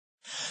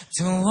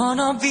Don't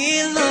wanna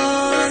be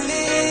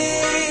lonely,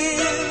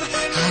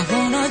 I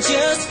wanna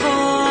just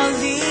fall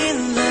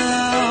in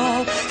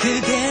love.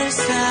 그댈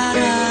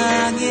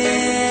사랑해.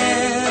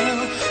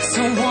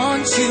 So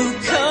won't you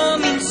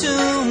come into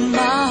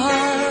my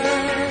heart?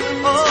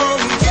 Oh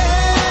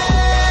yeah,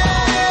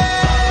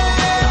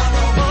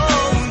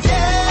 oh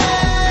yeah,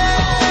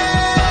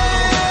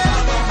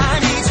 I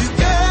need you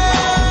girl.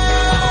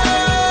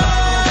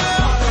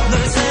 널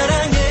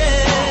사랑해.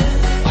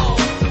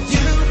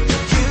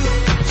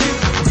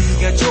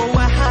 네가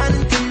좋아하는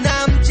그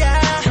남자,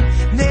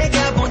 내가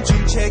본 중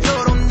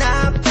최고로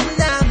나쁜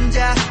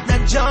남자.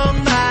 난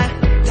정말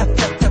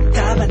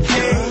답답한 해.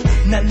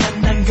 난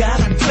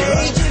가만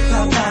play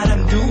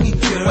바람둥이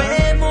girl.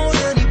 왜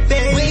모르니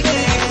baby.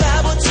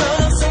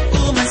 바보처럼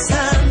속고만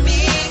삶이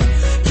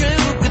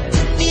결국 끝은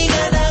네가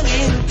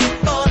당했기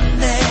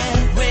뻔해.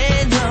 왜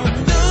넌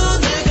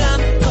눈을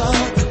감고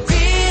그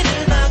귀를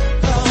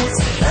막고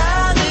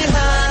사랑을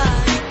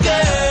하니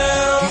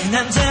girl. 그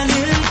남자는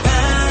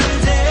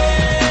반대,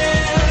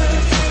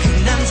 그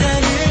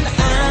남자는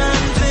안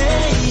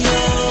돼요.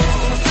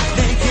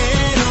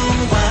 내게로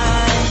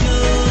와요.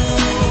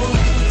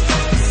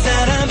 그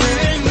사람을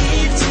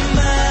믿지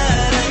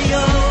말아요.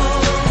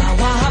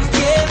 나와 함께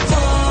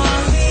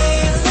fall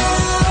in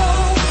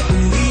love.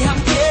 우리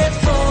함께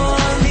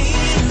fall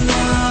in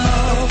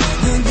love.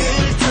 눈을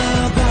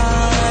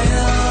떠봐요.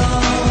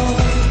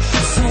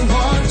 So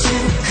won't you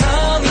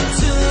come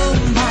into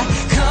my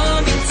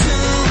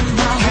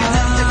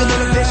heart?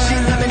 너를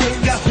배신하면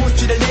내가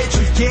혼쭐을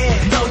내줄게.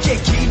 너의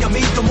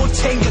기념일도 못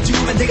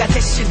챙겨주면 내가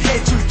대신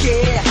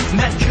해줄게.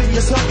 난 그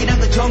녀석이랑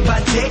너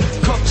정반대.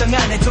 걱정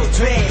안 해도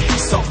돼.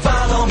 So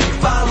follow me,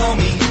 follow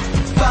me,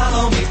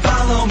 follow me,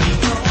 follow me.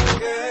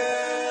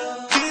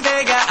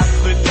 그대가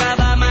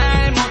아플까봐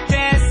말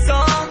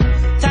못했어.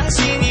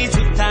 당신이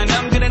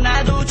좋다면 그래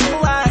나도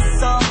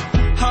좋았어.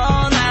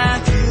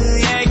 허나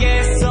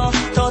그에게서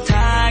더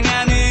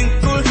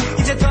당하는 꼴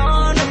이제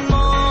더는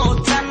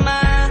못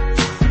참아.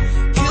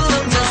 그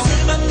혼자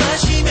술만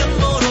마시면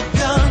뭐로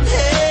변해.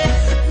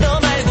 너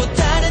말고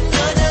다른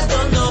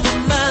여자도 너무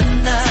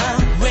많아.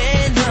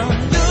 왜 넌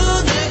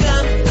눈을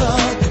감고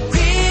그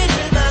귀를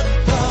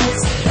막고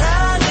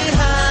사랑을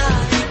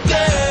하니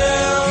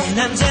girl. 그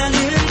남자는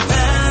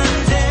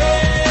반대,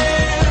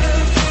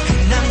 그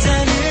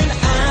남자는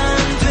안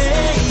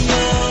돼요.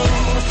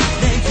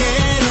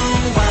 내게로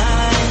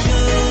와요.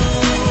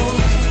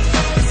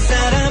 그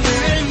사람을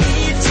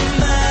믿지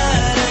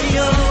말아요.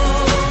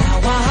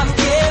 나와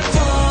함께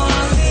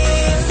fall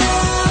in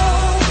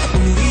love.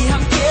 우리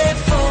함께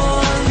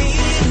fall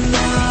in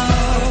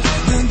love.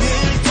 눈을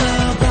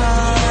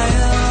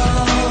떠봐요.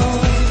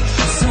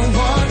 So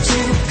won't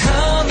you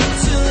come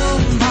into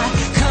my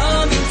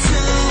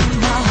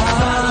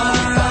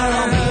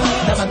heart?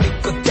 나만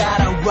믿고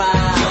따라와.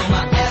 You're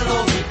my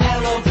LOV,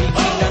 LOV.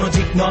 난 오직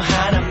너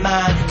하나만.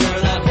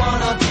 Girl, I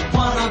wanna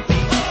be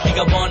네가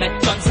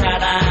원했던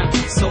사람.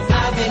 So I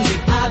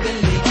believe, I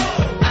believe,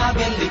 I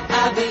believe, I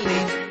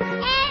believe.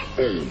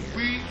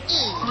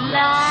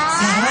 La